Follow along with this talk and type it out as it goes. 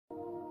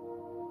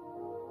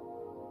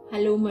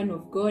Hello, man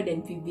of God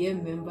and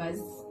PBM members.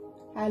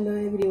 Hello,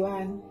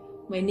 everyone.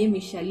 My name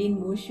is Charlene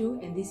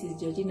Moshu and this is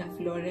Georgina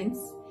Florence.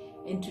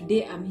 And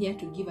today I'm here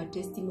to give a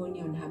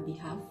testimony on her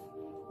behalf.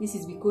 This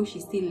is because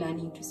she's still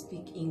learning to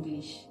speak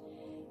English.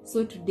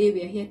 So today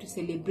we are here to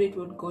celebrate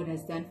what God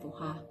has done for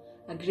her.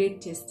 A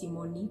great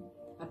testimony,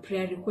 a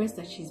prayer request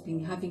that she's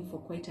been having for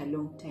quite a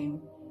long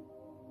time.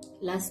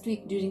 Last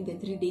week during the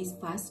 3 days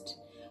fast,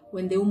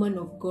 when the woman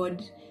of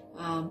God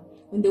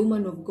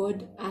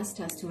asked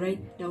us to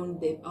write down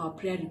our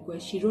prayer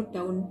request, she wrote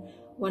down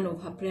one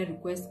of her prayer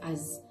requests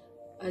as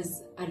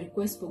a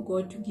request for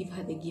God to give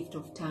her the gift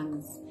of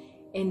tongues.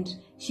 And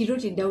she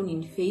wrote it down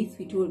in faith.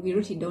 We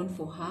wrote it down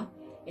for her,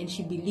 and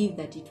she believed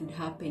that it would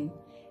happen.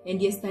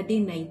 And yesterday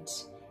night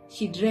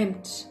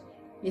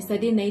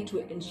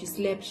when she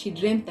slept, she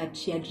dreamt that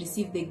she had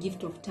received the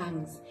gift of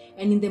tongues.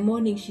 And in the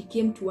morning, she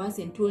came to us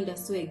and told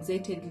us so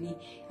excitedly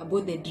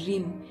about the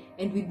dream.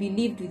 And we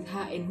believed with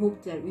her and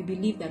we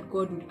believed that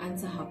God would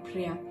answer her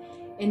prayer.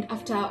 And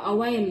after a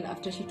while,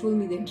 after she told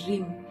me the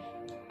dream,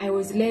 I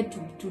was led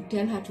to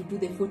tell her to do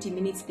the 40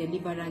 minutes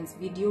deliverance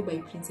video by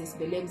Princess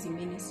Belemzi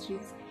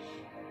Ministries.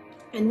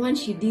 And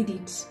once she did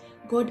it,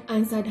 God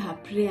answered her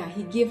prayer.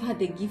 He gave her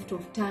the gift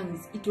of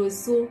tongues.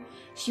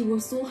 She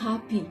was so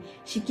happy.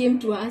 She came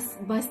to us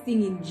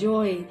bursting in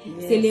joy,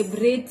 yes,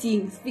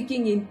 celebrating,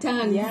 speaking in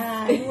tongues.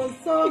 Yeah, she was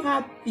so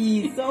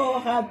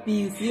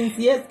happy since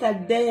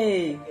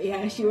yesterday.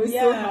 Yeah, she was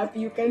so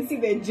happy. You can see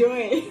the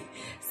joy.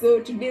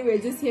 So today we're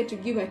just here to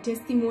give a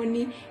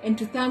testimony and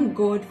to thank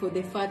God for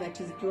the far that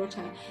He's brought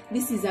her.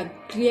 This is a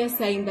clear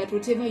sign that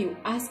whatever you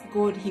ask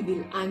God, He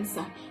will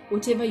answer.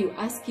 Whatever you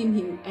ask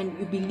Him, and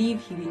you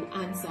believe He will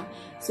answer.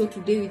 So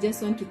today we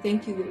just want to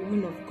thank you, the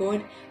woman of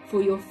God,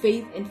 for your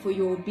faith and for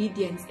your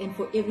obedience and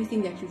for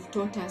everything that you've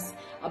taught us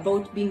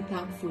about being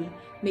thankful.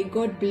 May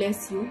God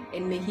bless you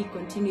and may He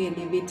continue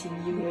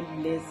elevating you.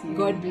 God bless you.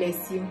 God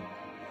bless you.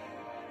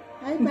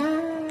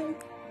 Bye-bye.